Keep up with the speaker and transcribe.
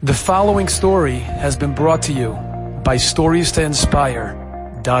The following story has been brought to you by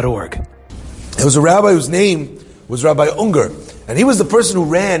StoriesToInspire.org. There was a rabbi whose name was Rabbi Unger, and he was the person who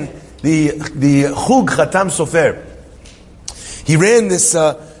ran the Chug Chatam Sofer. He ran this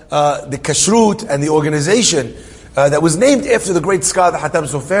the kashrut and the organization that was named after the great scholar Hatam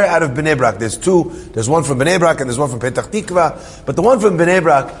Sofer out of Bnei Brak. There's two. There's one from Bnei Brak and there's one from Petach Tikva. But the one from Bnei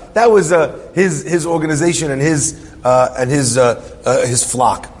Brak, that was his organization and his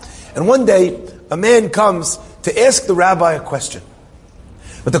flock. And one day, a man comes to ask the rabbi a question.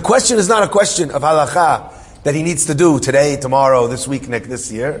 But the question is not a question of halakha that he needs to do today, tomorrow, this week, this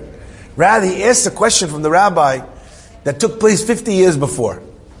year. Rather, he asks a question from the rabbi that took place 50 years before.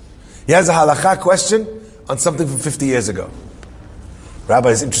 He has a halakha question on something from 50 years ago.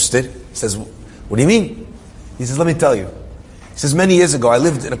 Rabbi is interested. He says, what do you mean? He says, let me tell you. He says, many years ago, I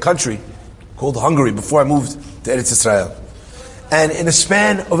lived in a country called Hungary before I moved to Eretz Israel. And in a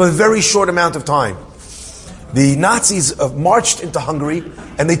span of a very short amount of time, the Nazis marched into Hungary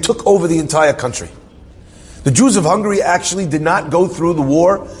and they took over the entire country. The Jews of Hungary actually did not go through the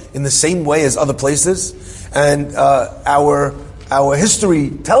war in the same way as other places. And our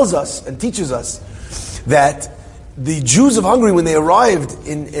history tells us and teaches us that the Jews of Hungary, when they arrived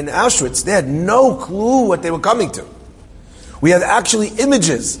in Auschwitz, they had no clue what they were coming to. We have actually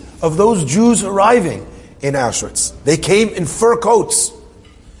images of those Jews arriving in Auschwitz. They came in fur coats.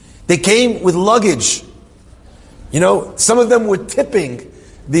 They came with luggage. You know, some of them were tipping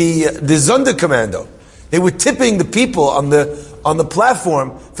the Sonderkommando. They were tipping the people on the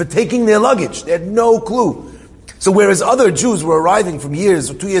platform for taking their luggage. They had no clue. So whereas other Jews were arriving from years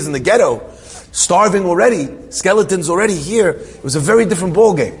or 2 years in the ghetto, starving already, skeletons already here, it was a very different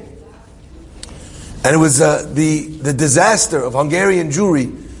ballgame. And it was the disaster of Hungarian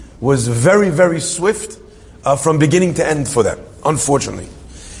Jewry was very, very swift from beginning to end for them, unfortunately.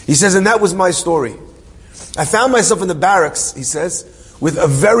 He says, and that was my story. I found myself in the barracks, he says, with a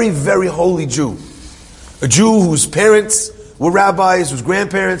very, very holy Jew. A Jew whose parents were rabbis, whose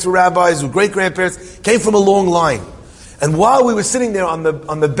grandparents were rabbis, whose great-grandparents came from a long line. And while we were sitting there on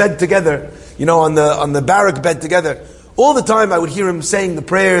the bed together, you know, on the barrack bed together, all the time I would hear him saying the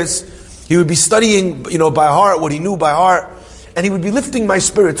prayers. He would be studying, you know, by heart what he knew by heart, and he would be lifting my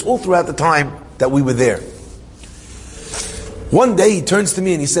spirits all throughout the time that we were there. One day he turns to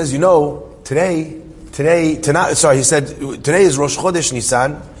me and he says, you know, today is Rosh Chodesh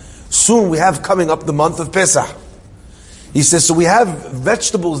Nisan. Soon we have coming up the month of Pesach. He says, so we have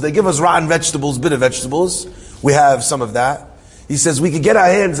vegetables. They give us rotten vegetables, bitter vegetables. We have some of that. He says, we could get our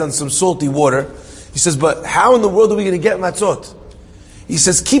hands on some salty water. He says, but how in the world are we going to get matzot? He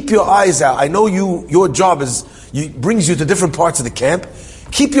says, keep your eyes out. I know your job brings you to different parts of the camp.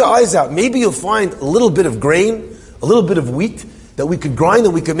 Keep your eyes out. Maybe you'll find a little bit of grain, a little bit of wheat that we could grind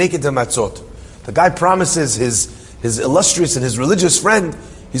and we could make into matzot. The guy promises his illustrious and his religious friend,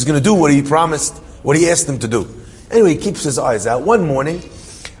 he's going to do what he promised, what he asked him to do. Anyway, he keeps his eyes out. One morning,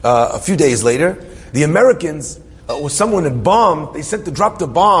 a few days later, the Americans, or someone had bombed, they dropped a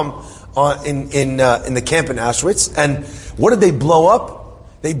bomb in the camp in Auschwitz. And what did they blow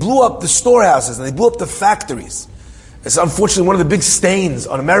up? They blew up the storehouses and they blew up the factories. It's unfortunately one of the big stains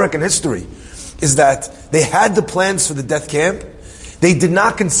on American history is that they had the plans for the death camp. They did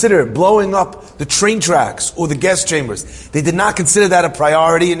not consider blowing up the train tracks or the gas chambers. They did not consider that a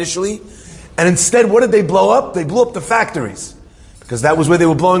priority initially. And instead, what did they blow up? They blew up the factories. Because that was where they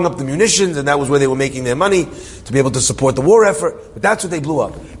were blowing up the munitions and that was where they were making their money to be able to support the war effort. But that's what they blew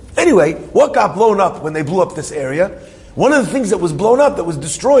up. Anyway, what got blown up when they blew up this area? One of the things that was blown up, that was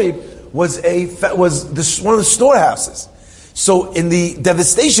destroyed, was one of the storehouses. So in the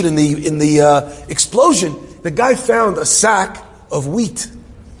devastation, in the explosion, the guy found a sack of wheat.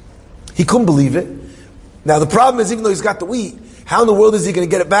 He couldn't believe it. Now the problem is, even though he's got the wheat, how in the world is he going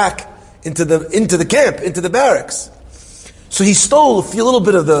to get it back into the camp, into the barracks? So he stole a little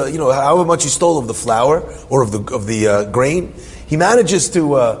bit of the, you know, however much he stole of the flour or of the grain. He manages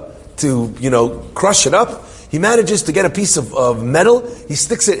to crush it up. He manages to get a piece of metal. He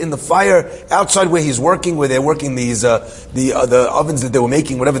sticks it in the fire outside where he's working, where they're working these the ovens that they were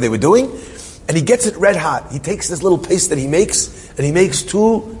making, whatever they were doing, and he gets it red hot. He takes this little paste that he makes, and he makes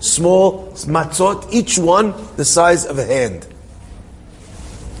 2 small matzot, each one the size of a hand.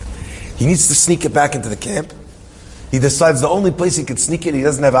 He needs to sneak it back into the camp. He decides the only place he could sneak it, he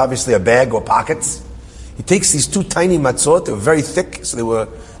doesn't have obviously a bag or pockets. He takes these 2 tiny matzot, they were very thick, so they were,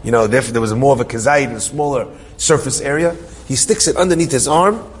 you know, therefore there was more of a kazayit in a smaller surface area. He sticks it underneath his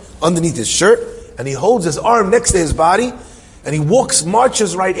arm, underneath his shirt, and he holds his arm next to his body, and he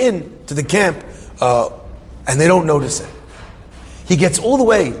marches right in to the camp, and they don't notice it. He gets all the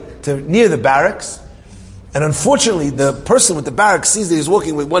way to near the barracks, and unfortunately, the person with the barracks sees that he's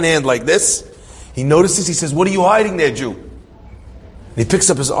walking with one hand like this. He notices, he says, "What are you hiding there, Jew?" And he picks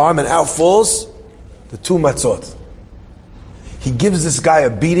up his arm, and out falls the 2 matzot. He gives this guy a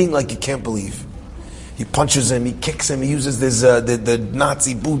beating like you can't believe. He punches him, he kicks him, he uses the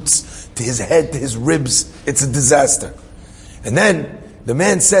Nazi boots to his head, to his ribs. It's a disaster. And then the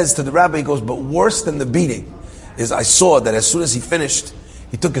man says to the rabbi, he goes, "But worse than the beating is I saw that as soon as he finished,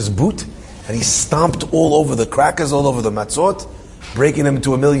 he took his boot and he stomped all over the crackers, all over the matzot, breaking them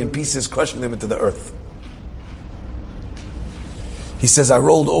into 1,000,000 pieces, crushing them into the earth." He says, "I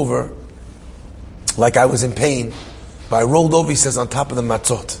rolled over like I was in pain, but I rolled over," he says, "on top of the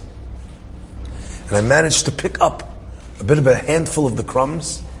matzot. And I managed to pick up a bit of a handful of the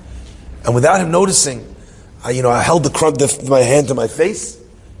crumbs, and without him noticing, I held my hand to my face.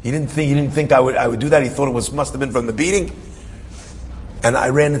 He didn't think I would do that. He thought it must have been from the beating. And I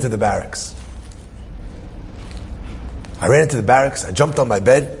ran into the barracks. I jumped on my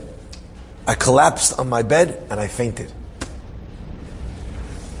bed. I collapsed on my bed and I fainted.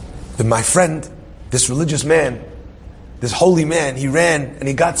 Then my friend, this religious man, this holy man, he ran and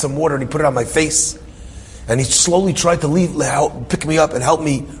he got some water and he put it on my face. And he slowly tried to pick me up and help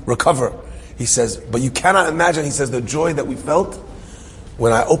me recover. He says, but you cannot imagine, he says, the joy that we felt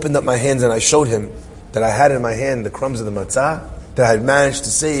when I opened up my hands and I showed him that I had in my hand the crumbs of the matzah, that I had managed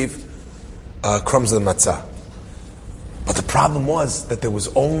to save crumbs of the matzah. But the problem was that there was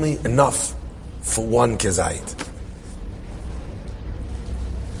only enough for one kezayit.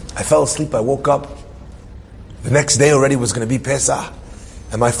 I fell asleep, I woke up. The next day already was going to be Pesach.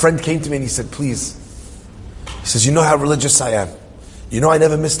 And my friend came to me and he said, please. He says, you know how religious I am. You know I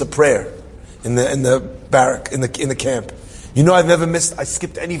never missed a prayer in the barrack, in the camp. You know I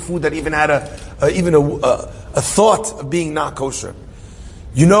skipped any food that even had a thought of being not kosher.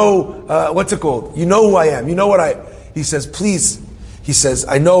 You know, what's it called? You know who I am. You know he says, please. He says,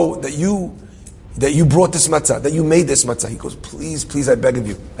 I know that you brought this matzah, that you made this matzah. He goes, please, I beg of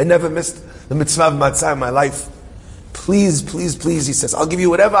you. I never missed the mitzvah of matzah in my life. Please, he says, I'll give you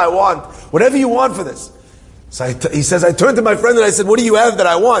whatever I want, whatever you want for this. So he says, I turned to my friend and I said, what do you have that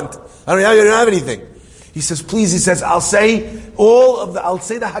I want? I don't have anything. He says, please, he says, I'll say the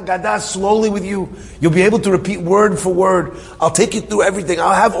Haggadah slowly with you. You'll be able to repeat word for word. I'll take you through everything.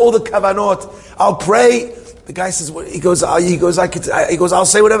 I'll have all the kavanot. I'll pray. The guy says, he goes, I'll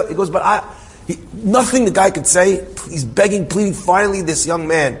say whatever. He goes, but nothing the guy could say. He's begging, pleading. Finally, this young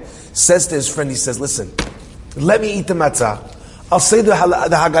man says to his friend, he says, listen, let me eat the matzah. I'll say the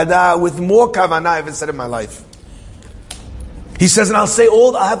Haggadah with more kavanah I've ever said in my life. He says, and I'll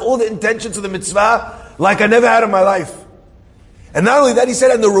have all the intentions of the mitzvah like I never had in my life. And not only that, he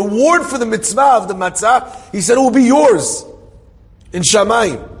said, and the reward for the mitzvah of the matzah, he said, it will be yours in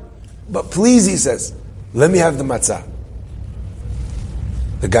Shamayim. But please, he says, let me have the matzah.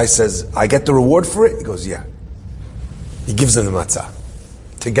 The guy says, I get the reward for it? He goes, yeah. He gives them the matzah.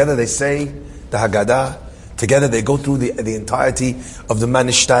 Together they say the Haggadah. Together they go through the entirety of the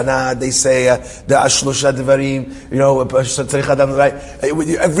Manishtana. They say the Ashlosha Devarim,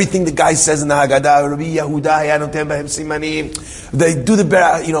 everything the guy says in the Haggadah. Rabbi Yehuda, Yanotem Bahem Simanim. They do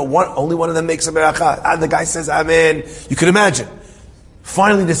only one of them makes a beracha. And the guy says Amen. You can imagine.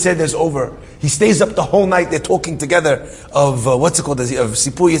 Finally the Seder's over. He stays up the whole night. They're talking together of of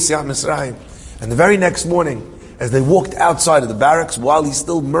Sipur Yetziat Mitzrayim. And the very next morning, as they walked outside of the barracks, while he's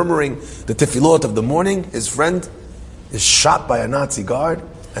still murmuring the tefillot of the morning, his friend is shot by a Nazi guard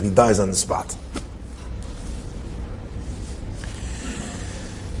and he dies on the spot.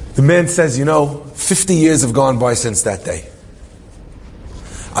 The man says, 50 years have gone by since that day.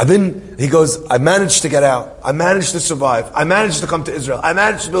 He goes, I managed to get out. I managed to survive. I managed to come to Israel. I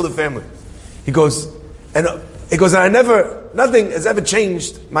managed to build a family. He goes, and nothing has ever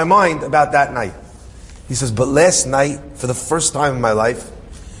changed my mind about that night. He says, but last night, for the first time in my life,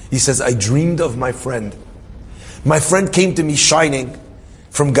 he says, I dreamed of my friend. My friend came to me shining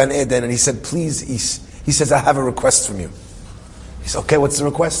from Gan Eden, and he said, please, he says, I have a request from you. He said, okay, what's the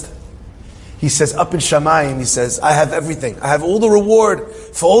request? He says, up in Shamayim, he says, I have everything. I have all the reward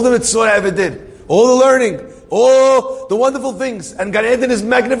for all the mitzvot I ever did, all the learning, all the wonderful things. And Gan Eden is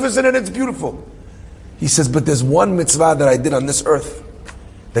magnificent and it's beautiful. He says, but there's one mitzvah that I did on this earth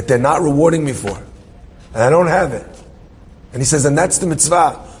that they're not rewarding me for. And I don't have it. And he says, and that's the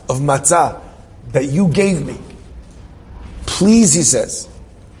mitzvah of matzah that you gave me. Please, he says,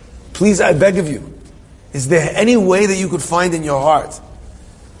 please, I beg of you, is there any way that you could find in your heart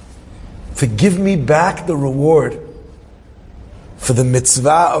to give me back the reward for the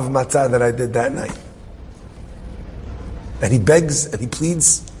mitzvah of matzah that I did that night? And he begs and he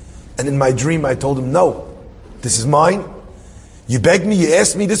pleads. And in my dream I told him, no, this is mine. You begged me, you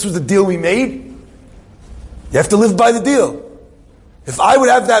asked me, this was the deal we made. You have to live by the deal. If I would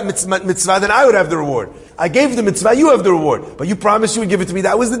have that mitzvah, then I would have the reward. I gave the mitzvah, you have the reward. But you promised you would give it to me,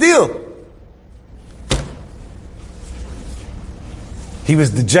 that was the deal. He was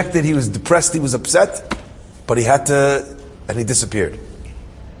dejected, he was depressed, he was upset, but he had to, and he disappeared.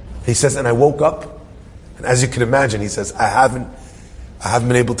 He says, and I woke up, and as you can imagine, he says, I haven't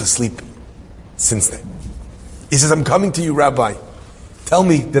been able to sleep since then. He says, I'm coming to you, Rabbi. Tell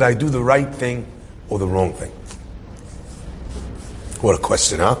me, did I do the right thing or the wrong thing? What a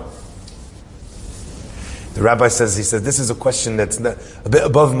question, huh? The rabbi says, this is a question that's a bit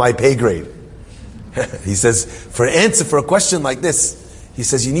above my pay grade. He says, for an answer for a question like this, he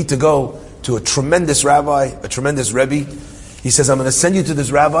says, you need to go to a tremendous rabbi, a tremendous Rebbe. He says, I'm going to send you to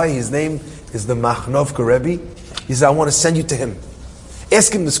this rabbi. His name is the Machnovka Rebbe. He says, I want to send you to him.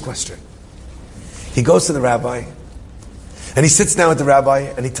 Ask him this question. He goes to the rabbi, and he sits down with the rabbi,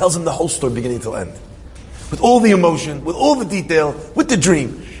 and he tells him the whole story beginning till end. With all the emotion, with all the detail, with the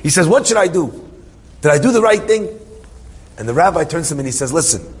dream. He says, what should I do? Did I do the right thing? And the rabbi turns to him and he says,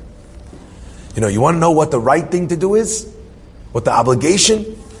 listen, you want to know what the right thing to do is? What the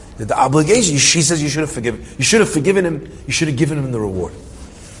obligation? The obligation, she says you should have forgiven. You should have forgiven him. You should have given him the reward.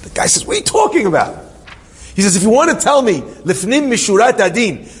 The guy says, what are you talking about? He says, if you want to tell me, lifnim mishurat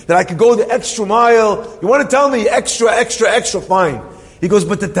adin, that I could go the extra mile, you want to tell me extra, fine. He goes,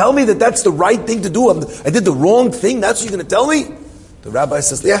 but to tell me that that's the right thing to do, I did the wrong thing, that's what you're going to tell me? The rabbi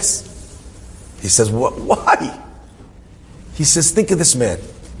says, yes. He says, what? Why? He says, think of this man.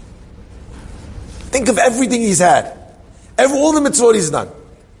 Think of everything he's had. All the mitzvot he's done.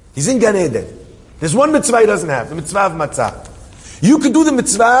 He's in Gan Eden. There's one mitzvah he doesn't have, the mitzvah of matzah. You could do the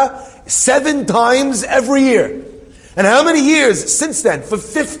mitzvah 7 times every year. And how many years since then? For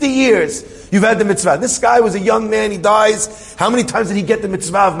 50 years, you've had the mitzvah. This guy was a young man, he dies. How many times did he get the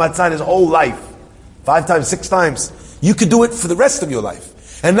mitzvah of matzah in his whole life? 5 times, 6 times. You could do it for the rest of your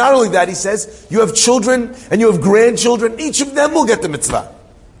life. And not only that, he says, you have children and you have grandchildren, each of them will get the mitzvah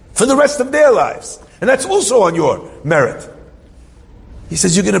for the rest of their lives. And that's also on your merit. He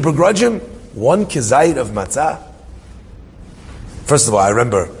says, you're going to begrudge him 1 kezayit of matzah? First of all, I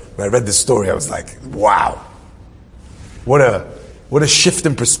remember when I read this story, I was like, wow. What a shift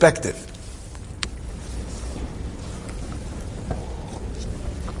in perspective.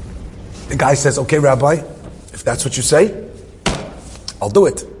 The guy says, okay, Rabbi, if that's what you say, I'll do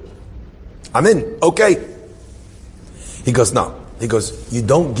it. I'm in. Okay. He goes, no. He goes, you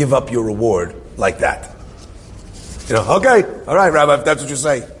don't give up your reward like that. Okay, all right, Rabbi, if that's what you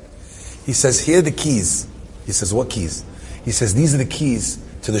say. He says, here are the keys. He says, what keys? He says, these are the keys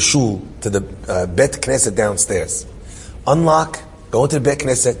to the shul, to the Bet Knesset downstairs. Unlock, go into the Bet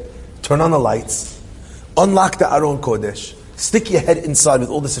Knesset, turn on the lights, unlock the Aron Kodesh, stick your head inside with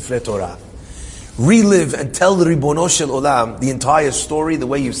all the Sifrei Torah, relive and tell the Ribono Shel Olam the entire story the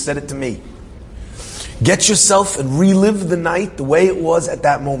way you said it to me. Get yourself and relive the night the way it was at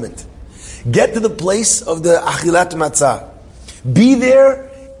that moment. Get to the place of the Achilat Matzah. Be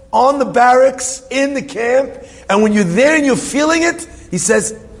there on the barracks, in the camp, and when you're there and you're feeling it, he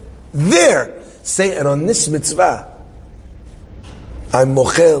says, there, say, and on this mitzvah, I'm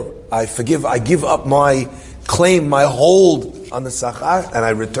mochel, I forgive, I give up my claim, my hold on the sachar, and I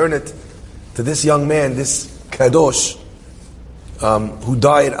return it to this young man, this kadosh, who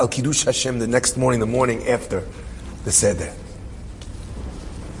died al Kiddush Hashem the next morning, the morning after the Seder.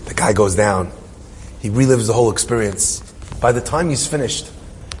 The guy goes down. He relives the whole experience. By the time he's finished,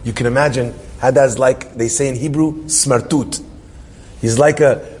 you can imagine, Hadaz, like they say in Hebrew, smartut. He's like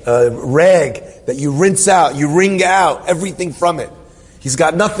a rag that you rinse out, you wring out everything from it. He's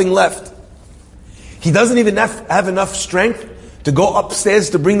got nothing left. He doesn't even have enough strength to go upstairs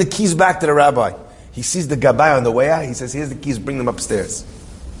to bring the keys back to the rabbi. He sees the gabbai on the way out. He says, here's the keys, bring them upstairs.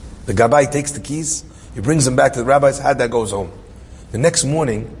 The gabbai takes the keys. He brings them back to the rabbi's. Hadaz goes home. The next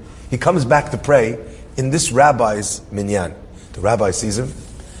morning, he comes back to pray in this rabbi's minyan. The rabbi sees him,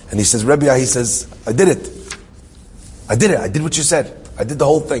 and he says, Rebbe, he says, I did it. I did what you said. I did the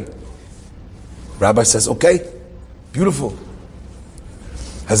whole thing. Rabbi says, okay, beautiful.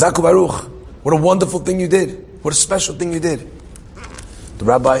 Hazaku Baruch. What a wonderful thing you did. What a special thing you did. The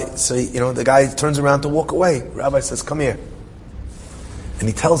rabbi, the guy turns around to walk away. The rabbi says, come here. And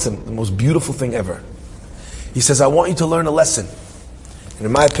he tells him the most beautiful thing ever. He says, I want you to learn a lesson. And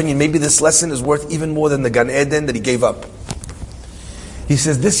in my opinion, maybe this lesson is worth even more than the Gan Eden that he gave up. He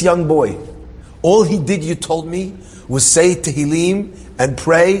says, this young boy, all he did, you told me, was say Tehillim and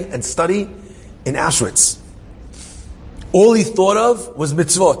pray and study in Auschwitz. All he thought of was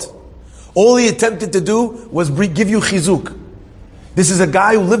mitzvot. All he attempted to do was give you chizuk. This is a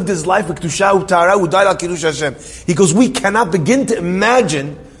guy who lived his life with kedusha u'tara, who died al kiddush Hashem. He goes, we cannot begin to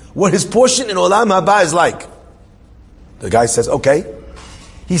imagine what his portion in Olam Haba is like. The guy says, okay.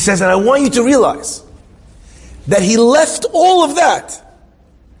 He says, and I want you to realize that he left all of that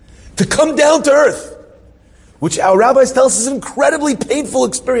to come down to earth, which our rabbis tell us is an incredibly painful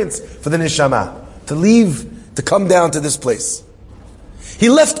experience for the neshama, to leave, to come down to this place. He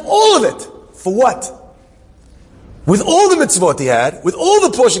left all of it, for what? With all the mitzvot he had, with all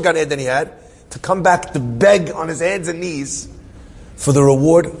the portion Gan Eden he had, to come back to beg on his hands and knees for the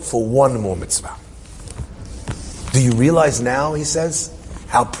reward for one more mitzvah. Do you realize now, he says,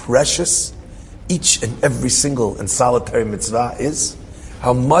 how precious each and every single and solitary mitzvah is?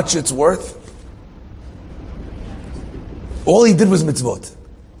 How much it's worth? All he did was mitzvot.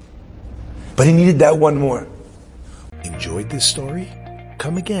 But he needed that one more. Enjoyed this story?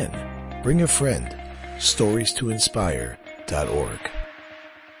 Come again. Bring a friend. StoriesToInspire.org